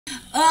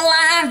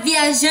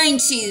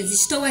viajantes!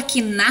 Estou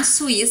aqui na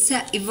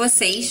Suíça e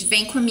vocês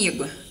vêm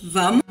comigo.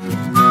 Vamos?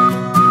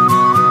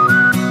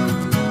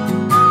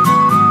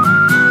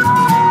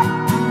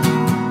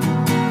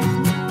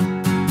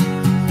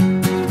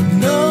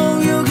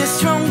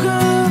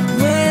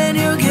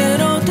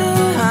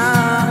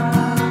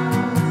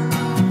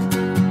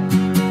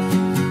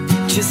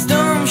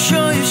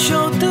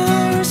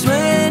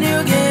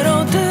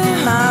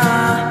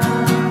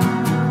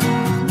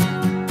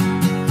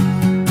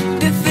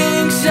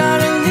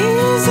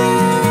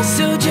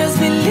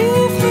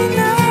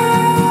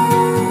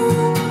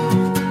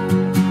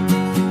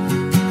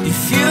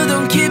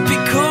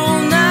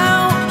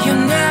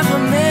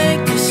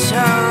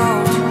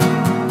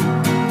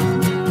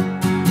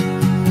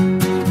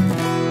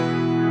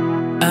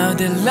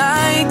 The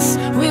lights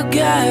will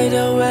guide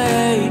our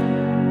way.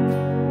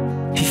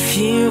 If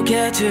you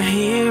get to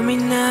hear me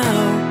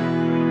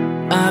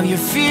now, all your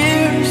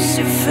fears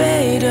will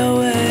fade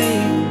away.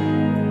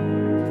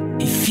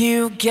 If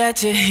you get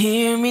to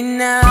hear me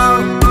now.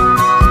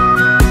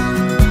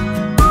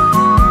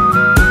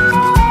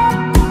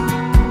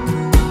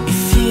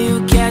 If you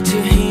get to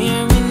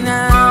hear me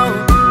now.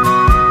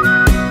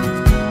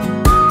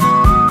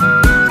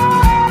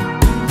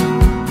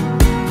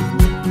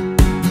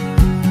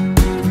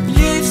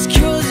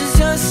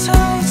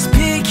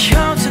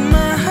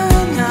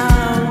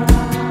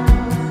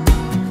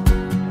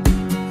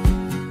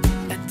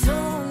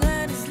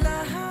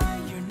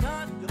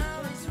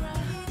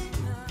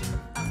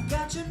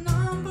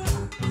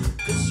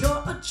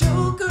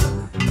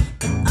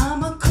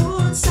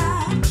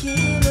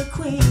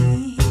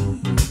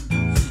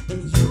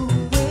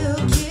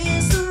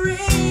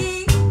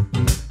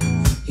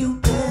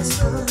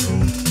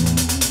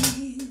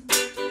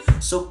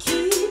 So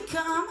keep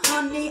calm,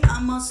 honey,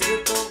 I must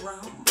stick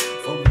around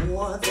for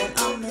more than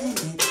a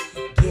minute.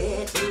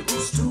 Get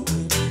used to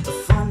it.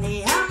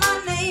 Funny how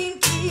my name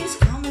keeps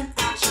coming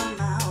out your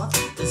mouth,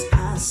 'cause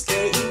I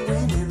stay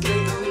winning,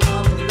 living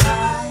love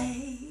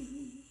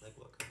life. Like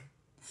what?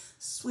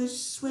 Swish,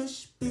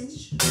 swish,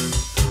 bitch.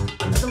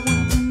 Another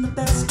one in the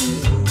basket.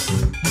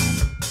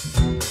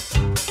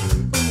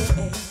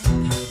 Yeah,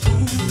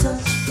 can't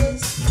touch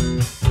this.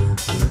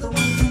 Another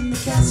one in the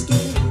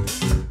casket.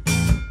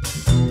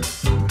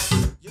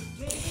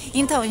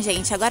 Então,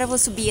 gente, agora eu vou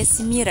subir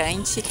esse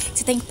mirante.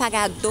 Você tem que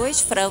pagar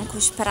 2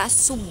 francos para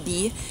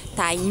subir,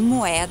 tá? Em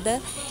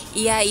moeda.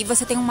 E aí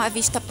você tem uma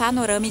vista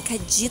panorâmica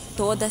de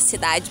toda a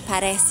cidade.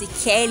 Parece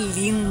que é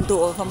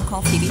lindo. Vamos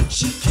conferir.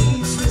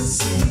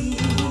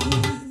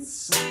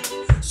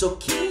 So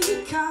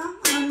keep calm,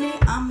 honey,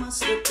 I must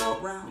stick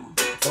around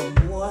for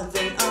more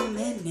than a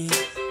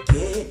minute.